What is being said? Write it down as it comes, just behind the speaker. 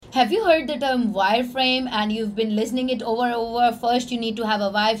Have you heard the term wireframe and you've been listening it over and over? First, you need to have a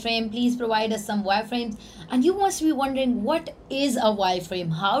wireframe. Please provide us some wireframes. And you must be wondering, what is a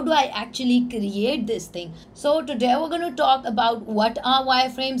wireframe? How do I actually create this thing? So today we're going to talk about what are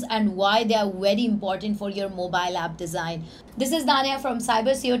wireframes and why they are very important for your mobile app design. This is Dania from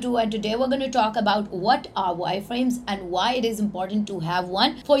CyberCO2, and today we're going to talk about what are wireframes and why it is important to have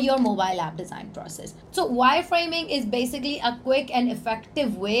one for your mobile app design process. So wireframing is basically a quick and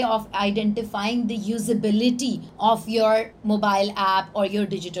effective way of identifying the usability of your mobile app or your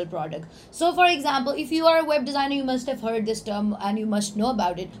digital product. So for example, if you are a web designer, you must have heard this term and you must know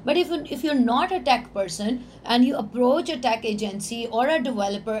about it. But if you're not a tech person and you approach a tech agency or a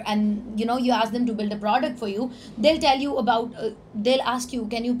developer and you ask them to build a product for you, they'll tell you about they'll ask you,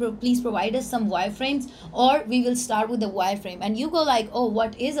 can you please provide us some wireframes, or we will start with the wireframe, and you go like, oh,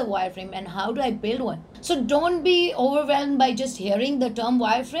 what is a wireframe and how do I build one? So don't be overwhelmed by just hearing the term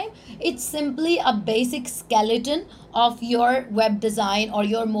wireframe. It's simply a basic skeleton of your web design or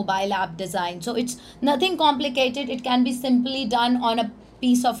your mobile app design. So it's nothing complicated. It can be simply done on a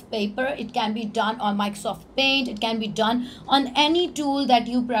piece of paper. It can be done on Microsoft Paint. It can be done on any tool that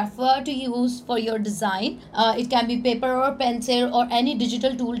you prefer to use for your design. It can be paper or pencil or any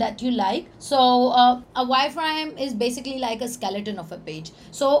digital tool that you like. So a wireframe is basically like a skeleton of a page.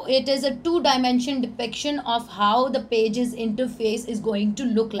 So it is a two-dimension depiction of how the page's interface is going to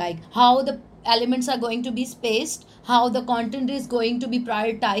look like, how the elements are going to be spaced, how the content is going to be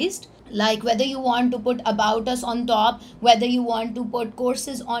prioritized, like whether you want to put about us on top, whether you want to put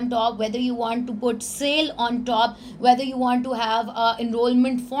courses on top, whether you want to put sale on top, whether you want to have a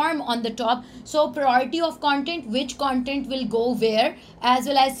enrollment form on the top. So priority of content, which content will go where, as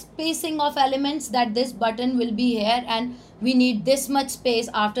well as spacing of elements, that this button will be here and we need this much space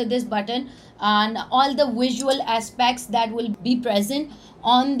after this button, and all the visual aspects that will be present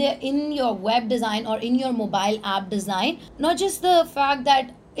on the in your web design or in your mobile app design. Not just the fact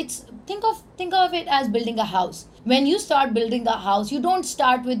that it's think of it as building a house. When you start building a house, you don't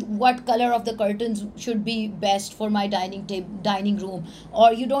start with what color of the curtains should be best for my dining room,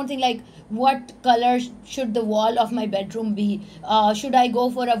 or you don't think like what color should the wall of my bedroom be. Should I go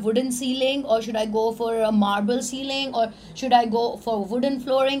for a wooden ceiling, or should I go for a marble ceiling, or should I go for wooden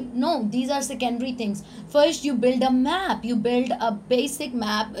flooring? No, these are secondary things. First, you build a map. You build a basic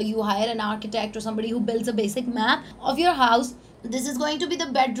map. You hire an architect or somebody who builds a basic map of your house. This is going to be the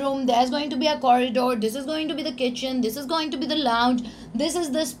bedroom, there's going to be a corridor, this is going to be the kitchen, this is going to be the lounge, this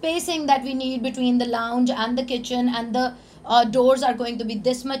is the spacing that we need between the lounge and the kitchen, and the doors are going to be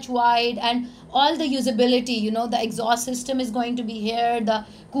this much wide, and all the usability, the exhaust system is going to be here, the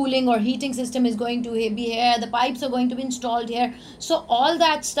cooling or heating system is going to be here, the pipes are going to be installed here. So all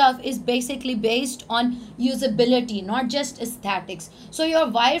that stuff is basically based on usability, not just aesthetics. So your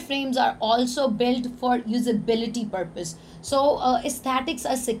wireframes are also built for usability purpose. So aesthetics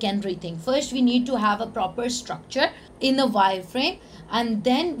are secondary thing. First, we need to have a proper structure in a wireframe, and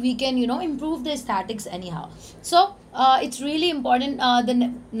then we can improve the aesthetics anyhow. So it's really important now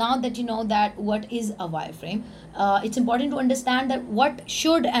that you know that what is a wireframe, it's important to understand that what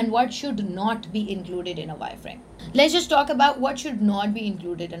should and what should not be included in a wireframe. Let's just talk about what should not be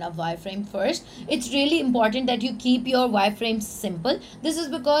included in a wireframe first. It's really important that you keep your wireframes simple. This is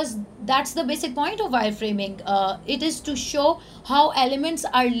because that's the basic point of wireframing. It is to show how elements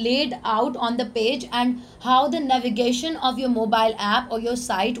are laid out on the page and how the navigation of your mobile app or your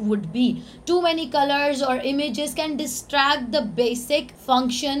site would be. Too many colors or images can distract the basic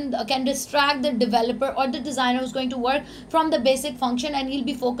function, can distract the developer or the designer who's going to work from the basic function, and he'll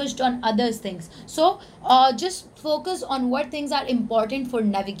be focused on other things. So just focus on what things are important for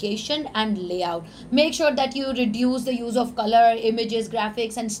navigation and layout. Make sure that you reduce the use of color, images,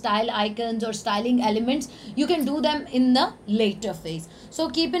 graphics, and style icons or styling elements. You can do them in the later phase. So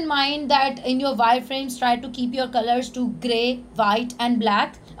keep in mind that in your wireframes, try to keep your colors to gray, white, and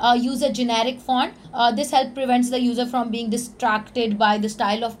black. Use a generic font. This help prevents the user from being distracted by the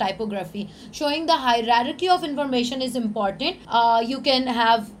style of typography. Showing the hierarchy of information is important. You can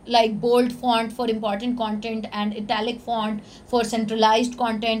have like bold font for important content and italic font for centralized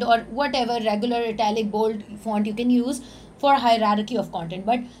content, or whatever regular italic bold font you can use for hierarchy of content,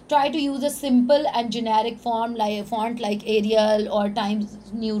 but try to use a simple and generic font like Arial or Times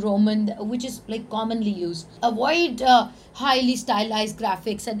New Roman, which is like commonly used. Avoid highly stylized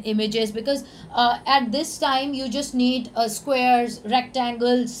graphics and images, because at this time you just need squares,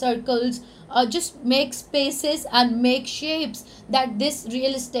 rectangles, circles. Just make spaces and make shapes that this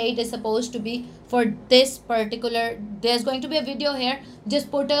real estate is supposed to be for this particular. There's going to be a video here,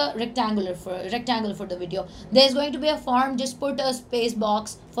 just put a rectangle for the video. There's going to be a form form, just put a space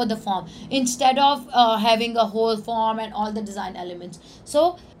box for the form instead of having a whole form and all the design elements.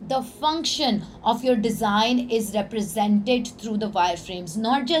 So the function of your design is represented through the wireframes,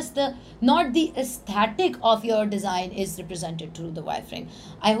 not the aesthetic of your design is represented through the wireframe.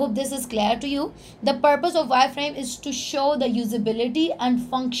 I hope this is clear to you. The purpose of wireframe is to show the usability and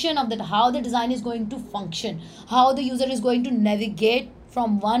function of that, how the design is going to function, how the user is going to navigate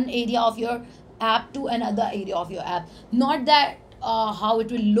from one area of your app to another area of your app, not that how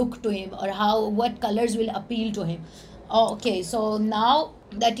it will look to him or how what colors will appeal to him. Okay, so now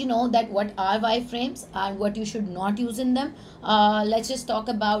that you know that what are wireframes and what you should not use in them, let's just talk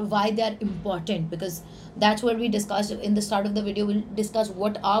about why they are important, because that's what we discussed in the start of the video. We'll discuss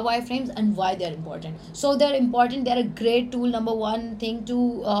what are wireframes and why they're important. So they're important, they're a great tool. Number one thing,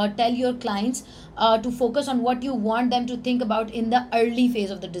 to tell your clients to focus on what you want them to think about in the early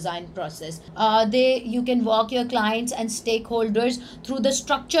phase of the design process. You can walk your clients and stakeholders through the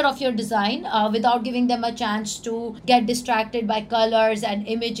structure of your design without giving them a chance to get distracted by colors and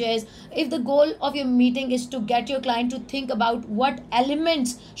images. If the goal of your meeting is to get your client to think about what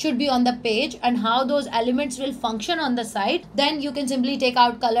elements should be on the page and how those elements will function on the site, then you can simply take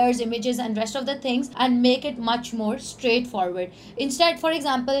out colors, images and rest of the things and make it much more straightforward. Instead, for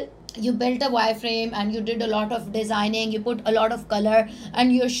example, you built a wireframe and you did a lot of designing, you put a lot of color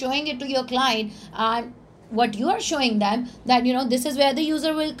and you're showing it to your client, and what you are showing them that this is where the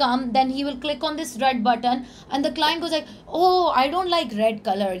user will come, then he will click on this red button and the client goes like, oh, I don't like red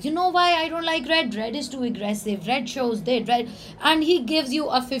color. You know why I don't like red? Red is too aggressive, red shows that, red. And he gives you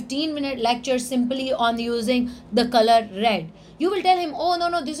a 15-minute lecture simply on using the color red. You will tell him, oh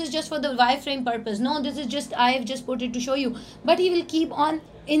no, this is just for the wireframe purpose, no, this is just, I have just put it to show you. But he will keep on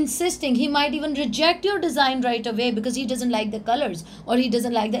insisting. He might even reject your design right away because he doesn't like the colors or he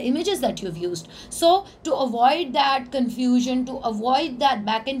doesn't like the images that you've used. So to avoid that confusion, to avoid that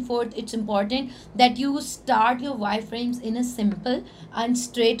back and forth, it's important that you start your wireframes in a simple and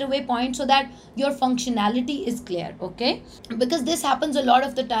straight away point so that your functionality is clear. Okay, because this happens a lot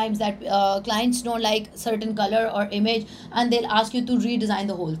of the times that clients don't like certain color or image and they'll ask you to redesign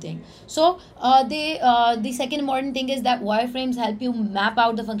the whole thing. So the second important thing is that wireframes help you map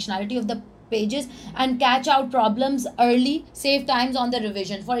out the functionality of the pages and catch out problems early, save times on the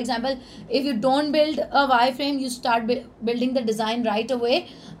revision. For example, if you don't build a wireframe, you start building the design right away,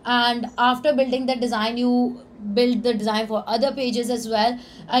 and after building the design you build the design for other pages as well,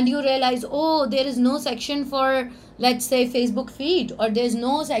 and you realize, oh, there is no section for, let's say, Facebook feed, or there's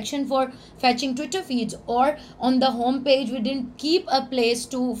no section for fetching Twitter feeds, or on the home page we didn't keep a place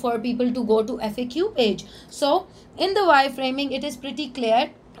for people to go to FAQ page. So in the wireframing it is pretty clear.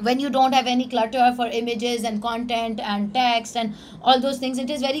 When you don't have any clutter for images and content and text and all those things,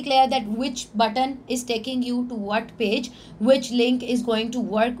 it is very clear that which button is taking you to what page, which link is going to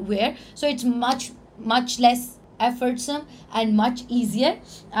work where. So it's much less effortsome and much easier,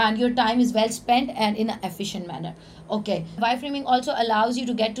 and your time is well spent and in an efficient manner. Okay, wireframing also allows you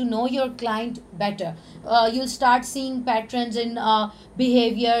to get to know your client better. You'll start seeing patterns in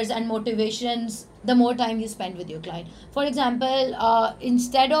behaviors and motivations the more time you spend with your client. For example,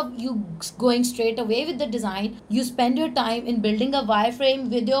 instead of you going straight away with the design, you spend your time in building a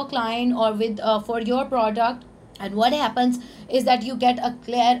wireframe with your client or with for your product. And what happens is that you get a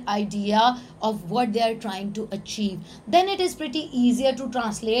clear idea of what they are trying to achieve. Then it is pretty easier to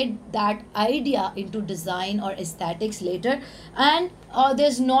translate that idea into design or aesthetics later. And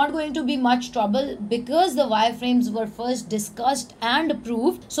there's not going to be much trouble because the wireframes were first discussed and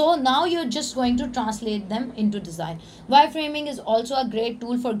approved. So now you're just going to translate them into design. Wireframing is also a great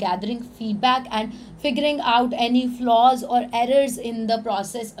tool for gathering feedback and figuring out any flaws or errors in the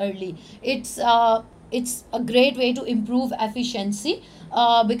process early. It's a great way to improve efficiency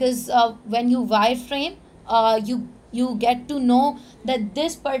because when you wireframe, you get to know that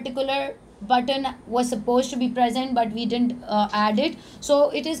this particular button was supposed to be present but we didn't add it. So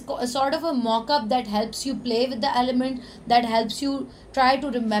it is sort of a mock-up that helps you play with the element, that helps you try to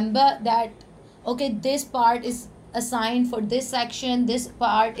remember that, okay, this part is assigned for this section, this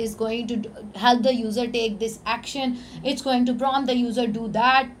part is going to help the user take this action, it's going to prompt the user do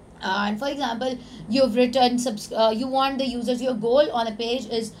that. And for example, you've written you want the users, your goal on a page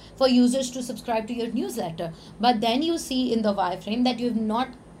is for users to subscribe to your newsletter, but then you see in the wireframe that you have not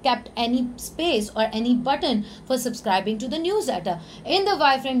kept any space or any button for subscribing to the newsletter. In the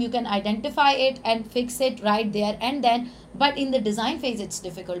wireframe you can identify it and fix it right there and then But in the design phase it's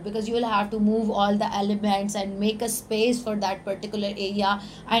difficult, because you will have to move all the elements and make a space for that particular area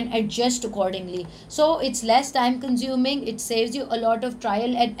and adjust accordingly. So it's less time consuming, it saves you a lot of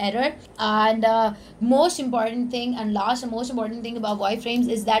trial and error. And most important thing, and last and most important thing about wireframes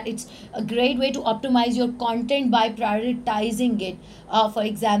is that it's a great way to optimize your content by prioritizing it. For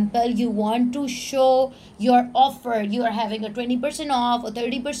example, you want to show your offer, you are having a 20% off or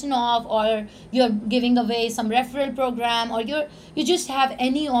 30% off, or you're giving away some referral program, or you just have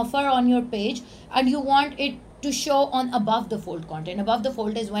any offer on your page, and you want it to show on above the fold content. Above the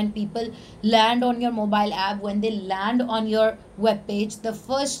fold is when people land on your mobile app, when they land on your web page, the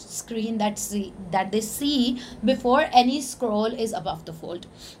first screen that they see before any scroll is above the fold.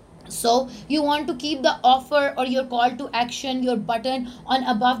 So you want to keep the offer or your call to action, your button, on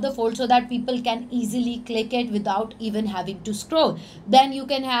above the fold, so that people can easily click it without even having to scroll. Then you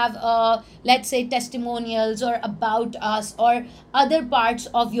can have let's say testimonials or about us or other parts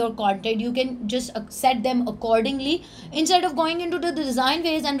of your content. You can just set them accordingly, instead of going into the design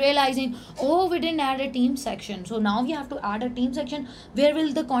phase and realizing, oh, we didn't add a team section, so now we have to add a team section. Where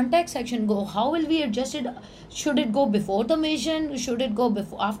will the contact section go? How will we adjust it? Should it go before the vision? Should it go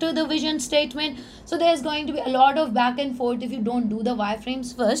before after the vision statement? So there's going to be a lot of back and forth if you don't do the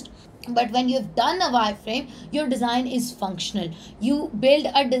wireframes first. But when you've done a wireframe, your design is functional. You build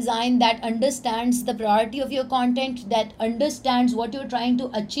a design that understands the priority of your content, that understands what you're trying to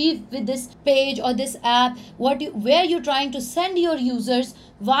achieve with this page or this app, where you're trying to send your users,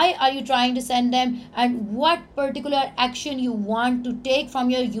 why are you trying to send them, and what particular action you want to take from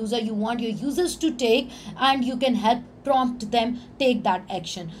your user, you want your users to take, and you can help prompt them take that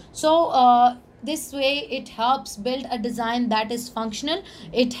action. So this way it helps build a design that is functional,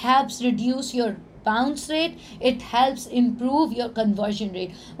 it helps reduce your bounce rate, it helps improve your conversion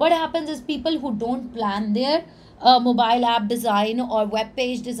rate. What happens is, people who don't plan their mobile app design or web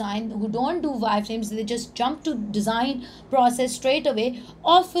page design, who don't do wireframes, they just jump to design process straight away,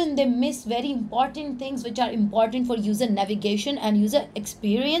 often they miss very important things which are important for user navigation and user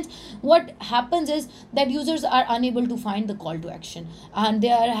experience. What happens is that users are unable to find the call to action, and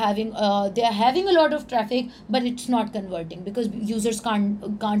they are having a lot of traffic, but it's not converting because users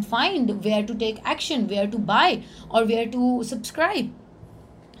can't find where to take action, where to buy, or where to subscribe.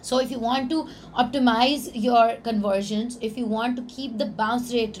 So if you want to optimize your conversions, if you want to keep the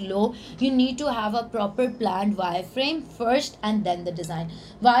bounce rate low, you need to have a proper planned wireframe first and then the design.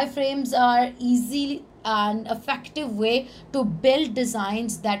 Wireframes are easy and effective way to build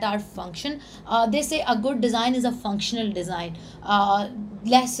designs that are they say a good design is a functional design.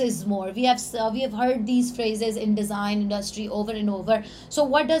 Less is more. We have heard these phrases in design industry over and over. So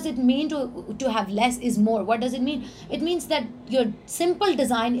what does it mean to have less is more? What does it mean? It means that your simple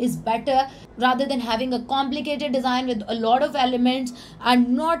design is better rather than having a complicated design with a lot of elements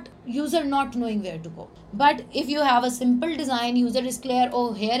and user not knowing where to go. But if you have a simple design, user is clear,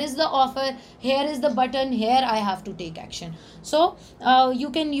 oh, here is the offer, here is the button, here I have to take action. So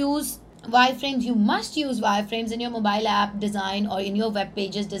you can use wireframes. You must use wireframes in your mobile app design or in your web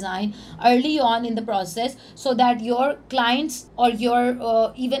pages design early on in the process, so that your clients or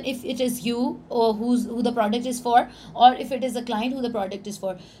your even if it is you or who the product is for, or if it is a client who the product is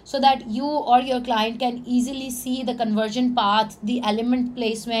for, so that you or your client can easily see the conversion path, the element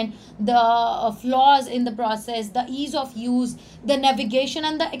placement, the flaws in the process, the ease of use, the navigation,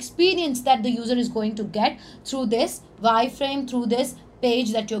 and the experience that the user is going to get through this wireframe, through this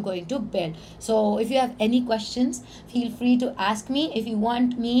page that you're going to build. So if you have any questions, feel free to ask me. If you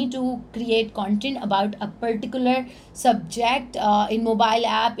want me to create content about a particular subject in mobile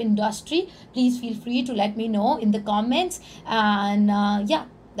app industry, please feel free to let me know in the comments. And yeah,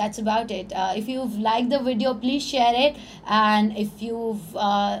 that's about it. If you've liked the video, please share it, and if you've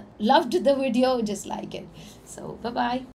loved the video, just like it. So bye bye.